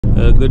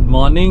Good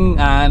morning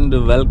and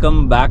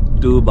welcome back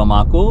to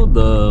Bamako,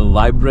 the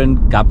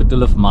vibrant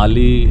capital of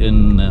Mali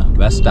in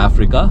West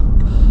Africa.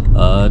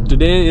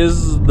 Today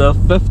is the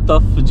 5th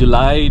of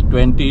July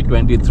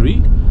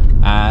 2023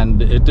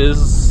 and it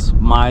is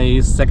my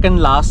second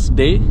last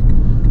day,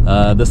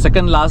 the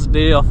second last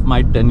day of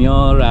my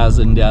tenure as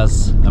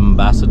India's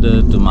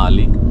ambassador to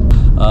Mali.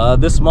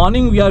 This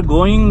morning we are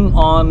going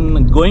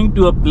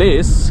to a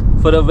place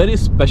for a very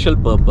special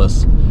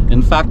purpose.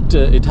 In fact,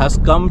 it has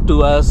come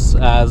to us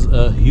as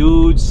a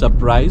huge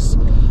surprise.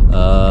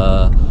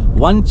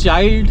 One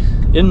child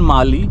in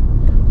Mali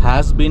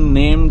has been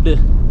named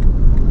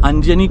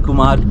Anjani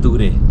Kumar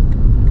Touré.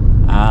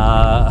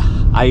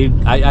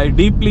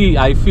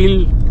 I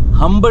feel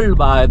humbled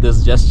by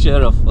this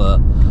gesture of a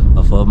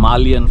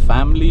Malian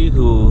family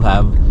who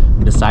have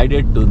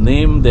decided to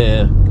name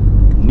their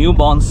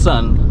newborn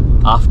son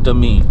after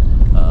me.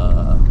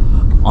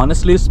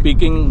 Honestly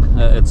speaking,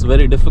 it's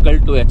very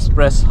difficult to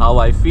express how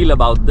I feel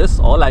about this.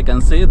 All I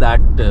can say that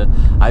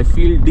I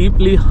feel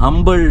deeply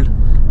humbled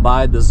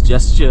by this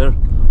gesture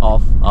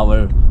of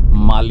our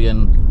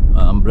Malian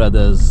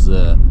brothers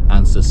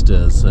and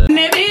sisters.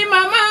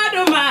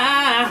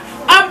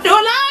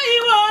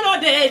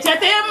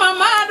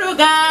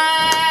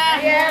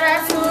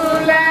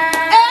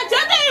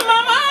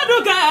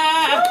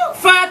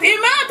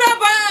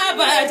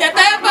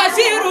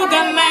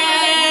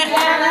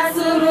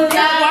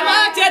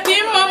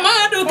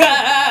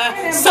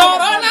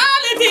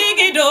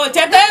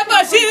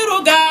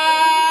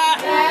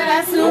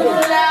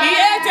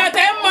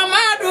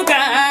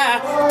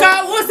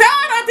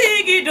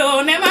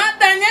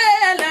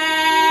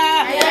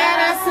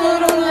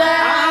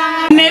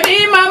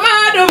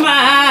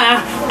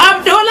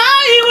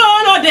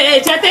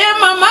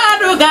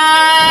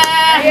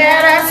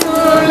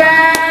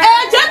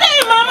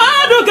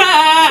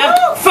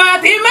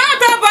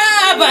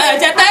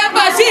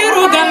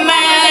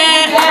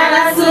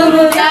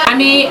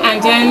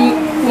 Anjani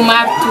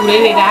Kumar Touré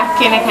wega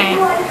kene kan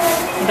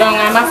donc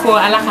ama fo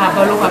ala ka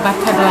balu ka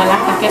bakka do ala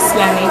ka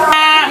keslani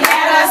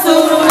ya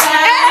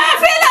rasulullah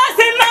fila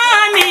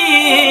sinani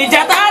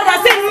jatara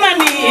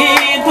sinani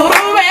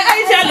turuwe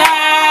aishala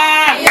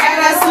ya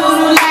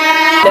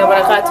rasulullah da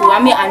barakatu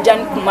ami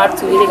Anjani Kumar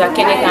Touré wega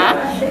kene kan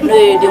no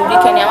de wuri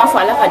kene ama fo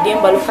ala ka dem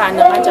balu ka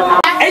na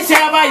jama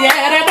aisha ba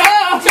yere do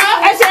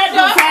aisha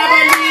do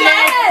sabali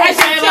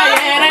aisha ba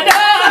yere do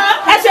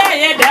aisha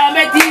ye da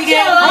metige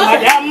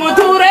madam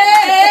Touré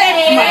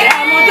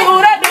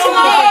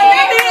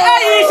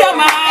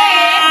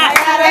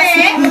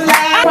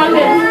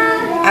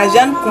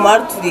Anjani Kumar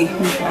Touré,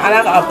 ala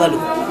ka abalu,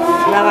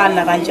 ala ka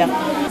nakanja.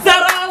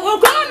 Sarawu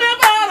kone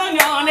baro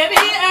nyone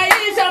bi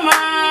Aisha ma,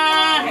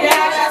 ya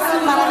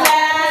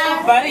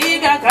Rasulullah,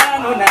 bariga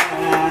kanuna.